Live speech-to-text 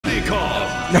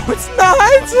No, it's not!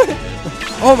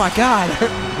 Oh my god!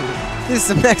 This is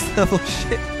some next level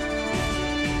shit.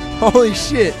 Holy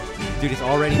shit! Dude, it's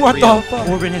already What the fuck?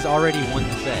 Orbiento has already won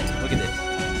the set. Look at this.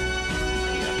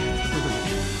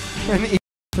 An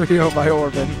E3-0 by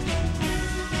Orbiento.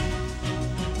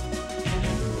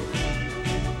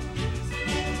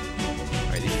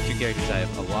 Alright, these are two characters I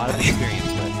have a lot of experience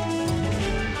with.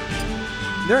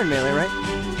 They're in Melee, right?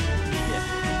 Yeah.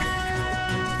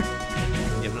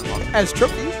 You haven't unlocked them? As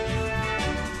trophies?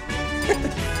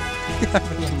 You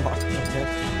haven't unlocked them yet.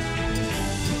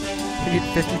 You need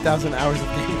 50,000 hours of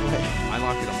gameplay. I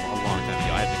unlocked it a long time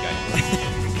ago. I have the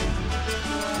guide.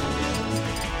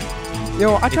 Yo,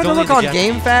 I tried to look on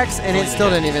GameFAQs and it still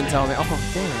didn't even tell me. Oh,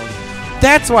 damn.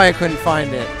 That's why I couldn't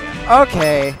find it. Yeah.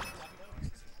 Okay.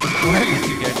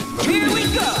 Here we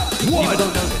go! People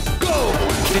don't know this. Go!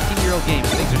 15-year-old games,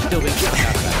 things are still being found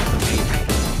out about it. It's amazing.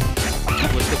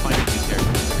 People are still finding new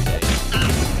characters every day.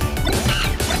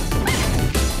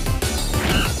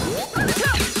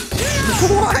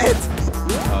 What?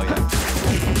 Oh, yeah.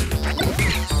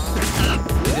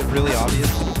 Is it really obvious?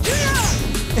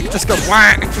 Just go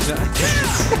whack.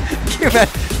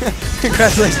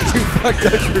 Congratulations, you fucked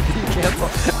up for being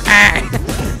canceled.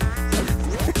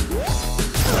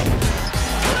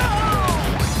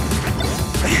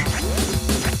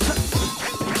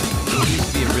 It used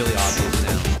to be really obvious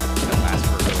now. That lasts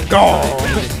for really Go!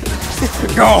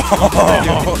 Go!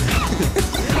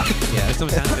 Yeah, some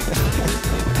sound effects.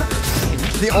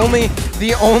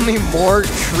 The only more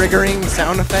triggering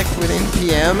sound effect within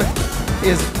PM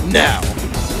is now.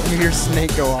 You hear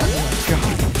Snake go off. Oh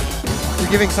my god. You're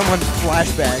giving someone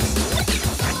flashbacks.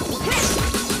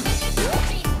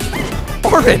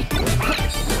 Orbit!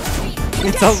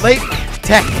 It's a late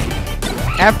tech.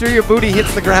 After your booty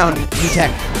hits the ground, you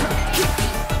tech.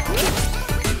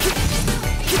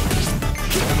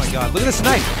 Oh my god, look at the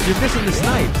snipe! You're missing the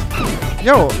snipes!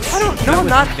 Yo, I don't know, I'm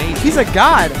not. Amazing. He's a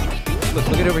god. Look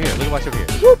it over here. Watch over here.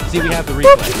 Whoop. See, we have the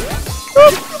replay.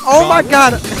 Whoop. Oh my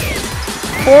god.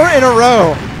 4 in a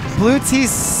row. Blue Tea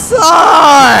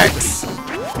sucks.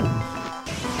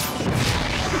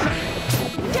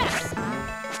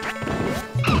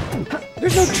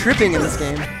 There's no tripping in this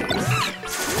game.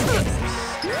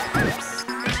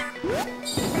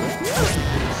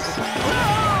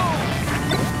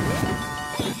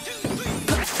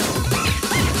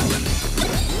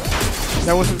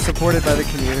 That wasn't supported by the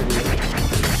community.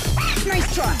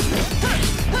 Nice try.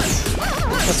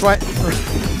 That's why.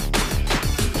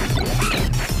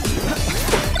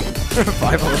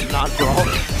 Revival of not brawl.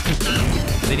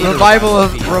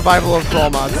 Revival of brawl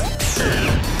mods.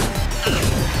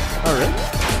 Oh really?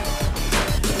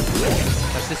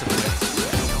 That's disappointing.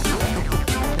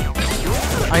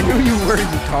 I knew you were,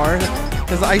 you tard.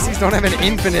 Because the Ices don't have an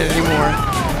infinite anymore.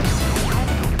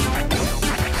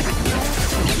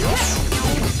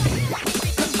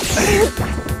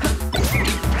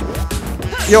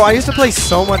 Yo, I used to play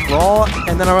so much Brawl,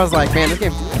 and then I was like, man, this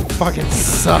game fucking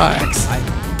sucks.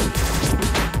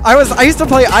 I used to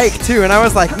play Ike too, and I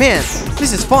was like, man,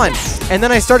 this is fun. And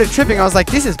then I started tripping. I was like,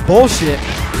 this is bullshit.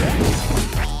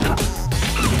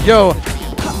 Yo,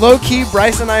 low key,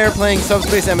 Bryce and I are playing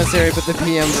Subspace Emissary, but the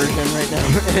PM version right now,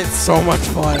 and it's so much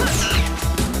fun.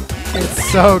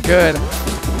 It's so good.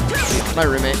 My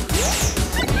roommate.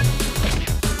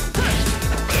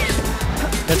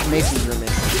 That's Mason's roommate.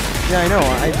 Yeah, I know.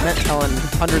 I met Talon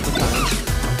hundreds of times.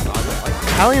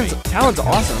 Talon's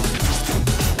awesome.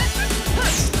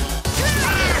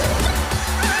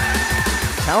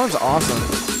 Talon's awesome.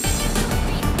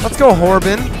 Let's go,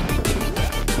 Horbin.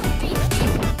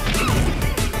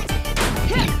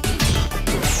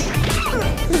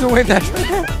 There's a wave dash right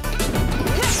there.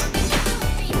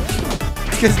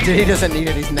 Because Diddy doesn't need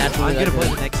it. He's naturally. I'm gonna play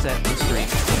the next set on stream.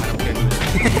 I don't care who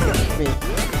it is. Me.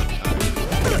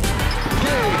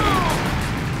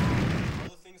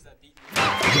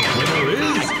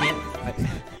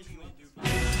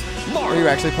 Are you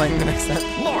actually playing the next set?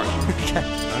 Okay.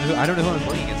 I don't know who I'm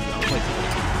playing against, but I'll play somebody.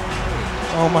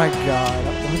 Oh my god.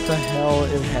 What the hell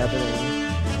is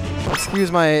happening?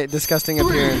 Excuse my disgusting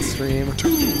appearance, stream. 2,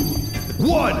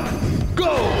 1,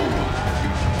 go!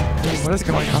 What is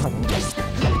going on?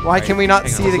 Why can we not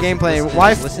see the gameplay?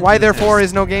 Why therefore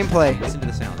is no gameplay? Listen to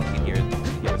the sound. You can hear it. You can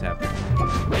hear what's happening.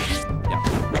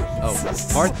 Yeah. Oh,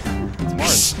 Marth.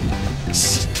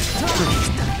 It's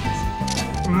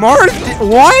Marth. Marth?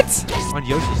 What? On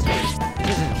Yoshi's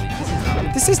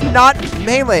side. This is not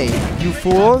Melee, you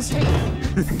fools.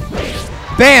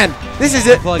 Ban! This is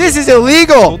it. This is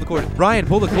illegal. Pull the cord. Brian,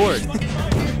 pull the cord.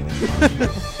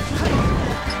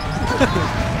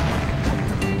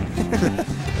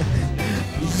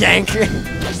 Yank.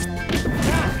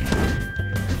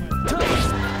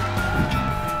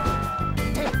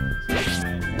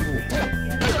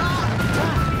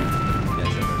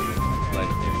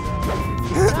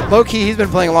 Low key, he's been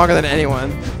playing longer than anyone.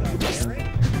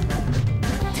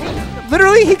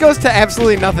 Literally, he goes to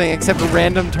absolutely nothing except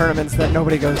random tournaments that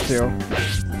nobody goes to.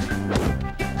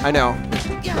 I know.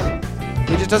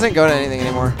 He just doesn't go to anything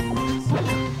anymore.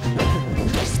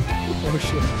 Oh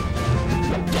shit.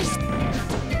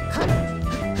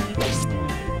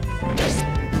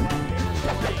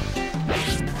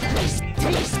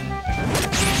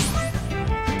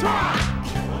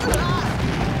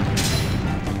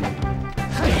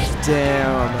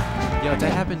 Damn. Yo,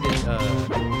 that happened in, who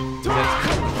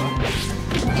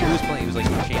was playing? It was like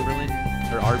Chamberlain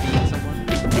or RB and someone?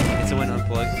 And someone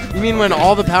unplugged. You mean when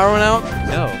all the power went out?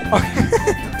 No.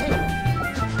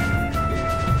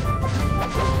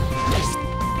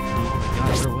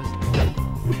 God, where was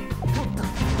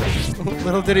it?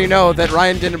 Little did he know that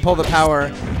Ryan didn't pull the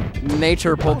power.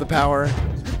 Nature pulled the power.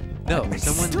 No,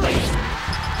 someone like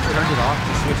turned it off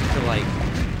to switch it to like,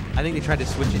 I think they tried to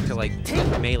switch it to like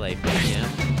melee for him,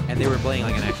 and they were playing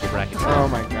like an actual bracket. Oh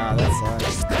my god, that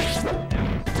sucks.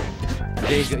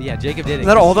 Jacob, yeah, Jacob did it. Is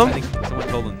that Oldham? I think someone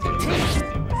told him to.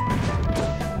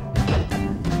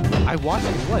 I watched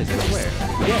it, I swear.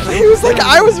 Yeah, He was like,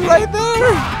 I was right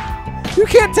there. You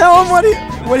can't tell him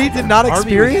what he did not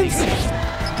experience.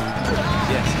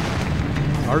 Yes.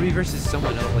 RB versus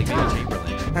someone else, like maybe Chamberlain.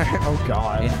 Oh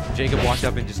god. And Jacob walked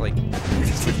up and just like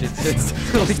switched it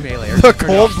to like melee. Or The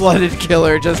turned it off. cold-blooded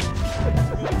killer just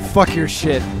fuck your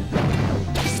shit.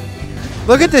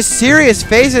 Look at the serious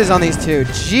faces on these two.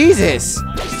 Jesus.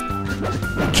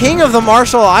 King of the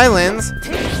Marshall Islands.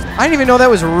 I didn't even know that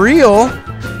was real.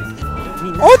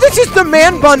 Oh, this is the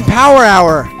man bun power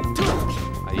hour.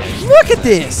 Yeah. Look at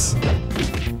this.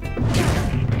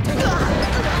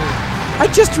 I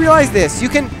just realized this. You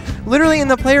can literally in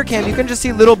the player cam, you can just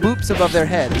see little boops above their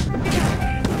head.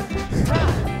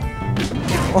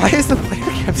 Why is the player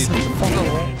cam so far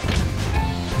away?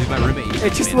 Dude, my roommate.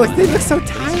 It just looks, they look so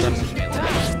tiny.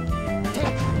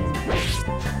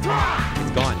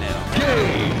 It's gone now.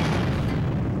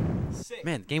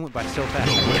 Man, the game went by so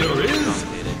fast.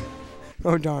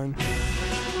 Oh darn.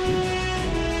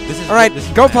 This is, All right, this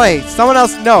is go bad. play. Someone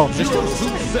else, no. Mr.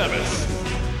 7.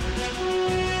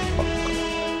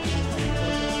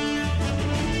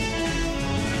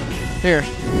 Here.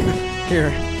 Here.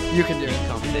 You can do it.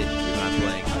 Commentate, you're not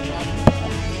playing.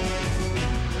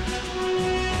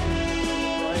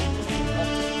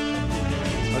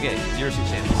 Okay, 0-2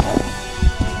 Samus.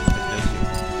 There's no 2.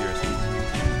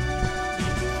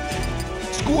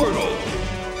 0-2. Squirtle.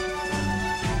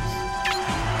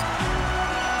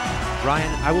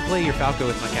 Ryan, I will play your Falco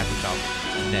with my Captain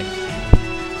Falcon next.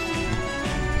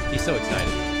 He's so excited.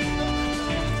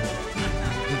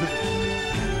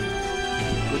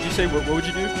 What'd you say? What would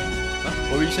you do? Huh?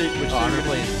 What would you say? Oh, I'm gonna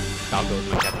play Falco with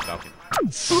my Captain Falcon.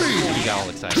 3, He got all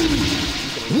excited.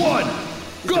 1,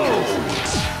 go!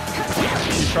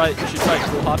 You should try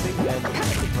cool hopping and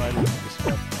Ryan would just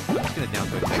I'm just gonna down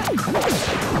throw attack.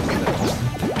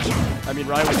 I mean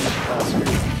Ryan would be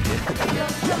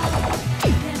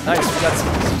Nice, we got some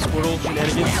Squirtle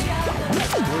shenanigans.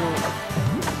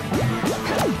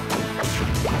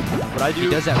 What I do? He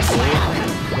does that roll.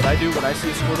 What I do when I see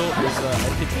a Squirtle is I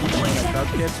pick each and I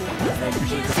crouch cancel and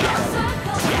usually pick it down.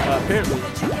 Apparently,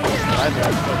 I'm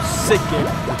sick game.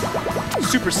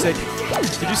 Super sick.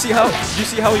 Did you see how he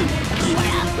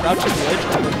crouched on the edge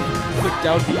and then clicked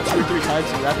down B 2 or 3 times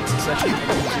in rapid succession and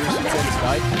then 0 6 and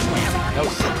died? That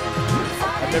was sick.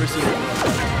 I've never seen anything like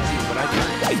that. What I do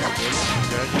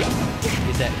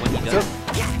is that when he does,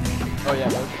 Oh yeah,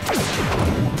 bro.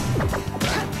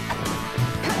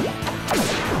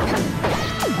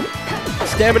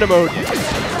 Stamina mode.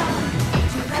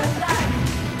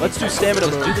 Let's do stamina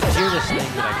let's mode. do the fearless thing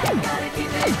that I can.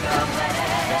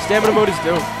 Stamina mode is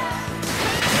dope.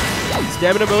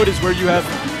 Stamina mode is where you have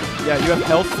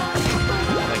health.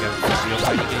 Like a real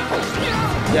fighting game.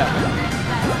 Yeah.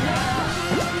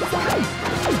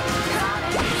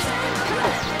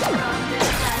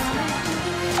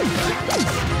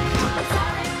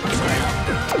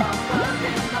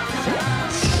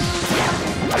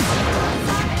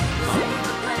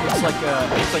 It's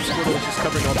like Squirtle is just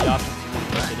covering all the options.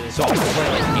 It is. So I'll play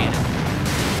like Ganon.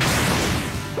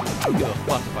 I don't give a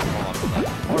fuck if I fall off the ledge.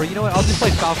 Or you know what? I'll just play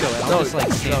Falco and I'll just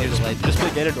like stand near the ledge. Just play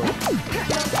Ganondorf.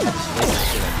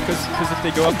 Because if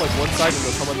they go up like one side, then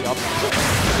they'll come on the opposite side. If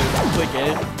you play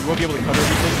Ganon, you won't be able to cover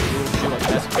everything. You'll do like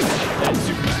massive damage, and it's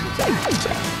super easy to take.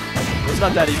 It's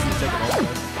not that easy to take it all.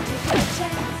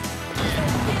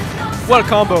 What a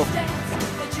combo.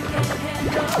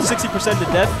 60% to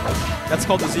death. That's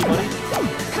called the Z money.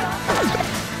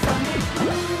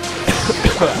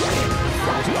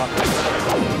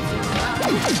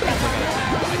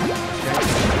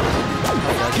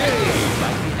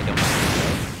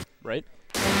 Right?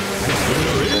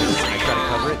 I try to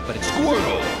cover it, but it's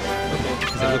Squirtle.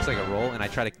 because it looks like a roll, and I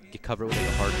try to cover it with like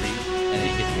a hard read, and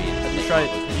it hits me. And You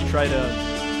try to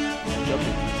jump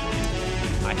it.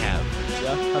 I have.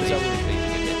 Yeah? How does that work? They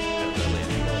get hit. I don't know, land.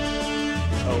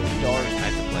 Oh, darn. I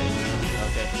have to play.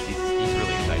 Okay. He's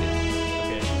really excited.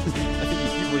 Okay. I think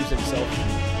he believes in himself.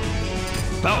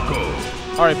 Falco.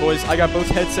 Alright, boys. I got both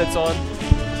headsets on.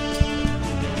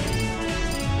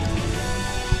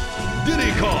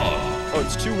 Diddy Kong. Oh,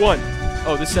 it's 2-1.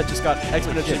 Oh, this set just got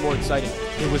exponentially more exciting.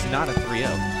 It was not a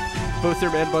 3-0. Both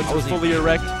their man buns I were wasn't fully even-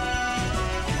 erect.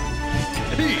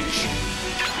 Peach.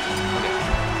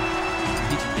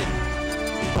 Peach didn't.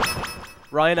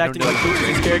 Ryan I acting don't like know. Peach is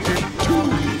his character. 2,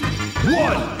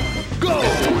 1, go.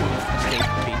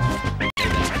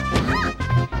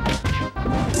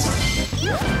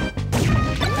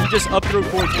 He just up throw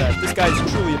forward smash. This guy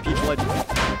is truly a Peach legend.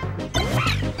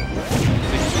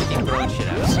 Keep throwing shit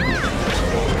at us.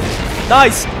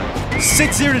 Nice!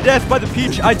 6-0 to death by the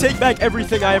Peach. I take back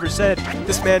everything I ever said.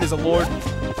 This man is a lord.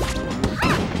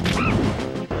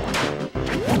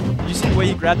 Did you see the way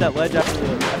he grabbed that ledge after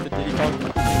Diddy Kong?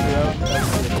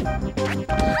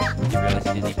 You realize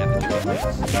he didn't even have to do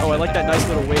it. Oh, I like that nice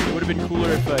little wave. It would have been cooler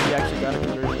if he actually got a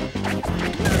conversion.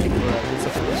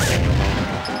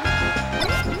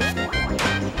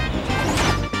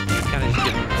 It's kind of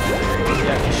different.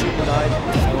 Yeah, he's shooting 9.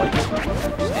 I like it.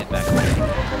 Stand back.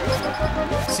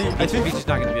 See, I Peach think is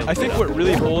not going to be able to I think get what up.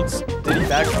 really holds Diddy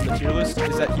back on the tier list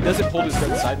is that he doesn't hold his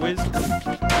gun sideways.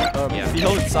 Yeah. If he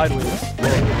held it sideways,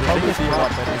 well, it would be a lot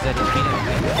better. Is that his peanut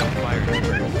doesn't fire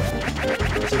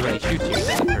first. So when he shoots you, it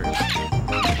hurts.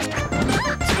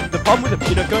 The problem with a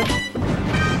peanut gun,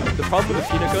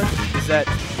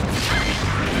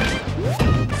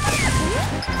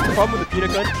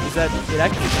 is that it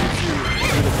actually shoots you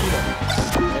with a peanut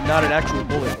and not an actual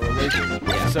bullet or a laser.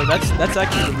 Yeah. So that's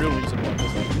actually the real reason why.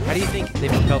 How do you think they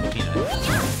propel the peanut?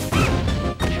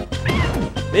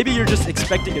 Maybe you're just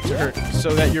expecting it to hurt,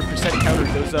 so that your percent counter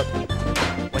goes up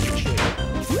like it should.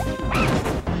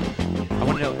 I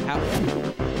want to know how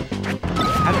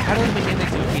do the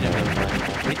mechanics of a peanut gun work?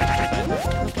 What do you think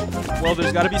it's Well,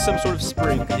 there's got to be some sort of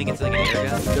spring. You think it's like an air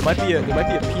gun? There might be a peanut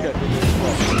in it as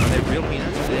well. Are they real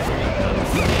peanuts? Or they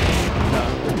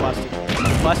They're plastic.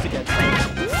 Plastic ends.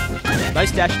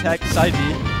 Nice dash attack, side V.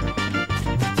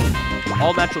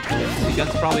 All natural peanuts. the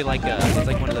gun's probably like it's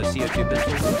like one of those CO2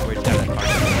 pistols where it's got that part.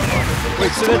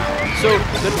 Wait,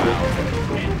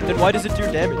 then why does it do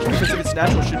damage? Because if it's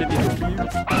natural, shouldn't it be good for you?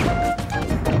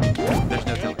 There's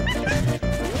no telling.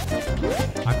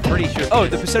 I'm pretty sure. Oh,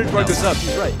 the percentage bar goes up.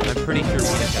 He's right. I'm pretty sure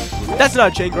peanuts have blue. That's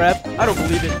not a chain grab. I don't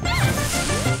believe it.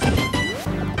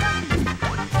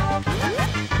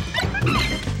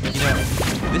 You know,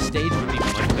 this stage would be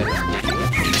much better if Diddy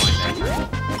was my matcher.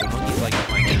 The monkeys like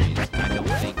my theories, and I don't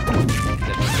think that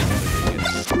the skins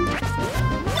are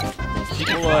very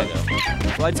good. Well,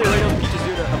 well, I'd say right now Peach is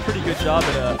doing a pretty good job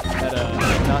at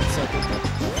not sucking.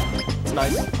 It's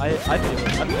nice. I feel it.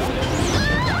 I'm feeling it.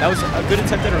 That was a good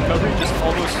attempt at recovery, just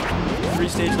almost 3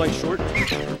 stage lengths short.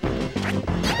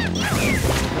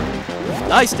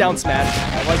 Nice down smash.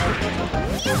 I like it.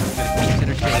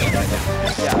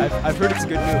 Yeah, I've heard it's a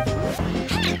good move.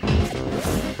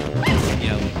 You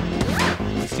know,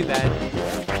 it's too bad.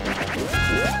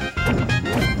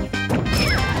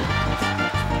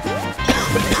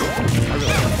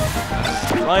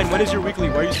 Ryan, when is your weekly?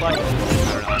 Why are you sliding? I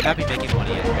don't know. I'm happy making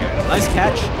money at fair. Nice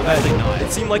catch. Actually, no,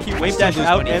 It seemed like he wave still dashed lose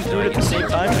out money, and so threw I it at the guess. same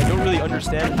time. I don't really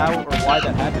understand how or why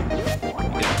that happened.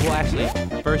 Well, actually,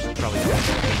 first probably not.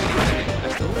 I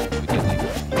still we did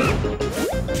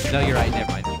like. No, you're right.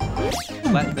 Never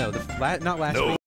mind. Not last week.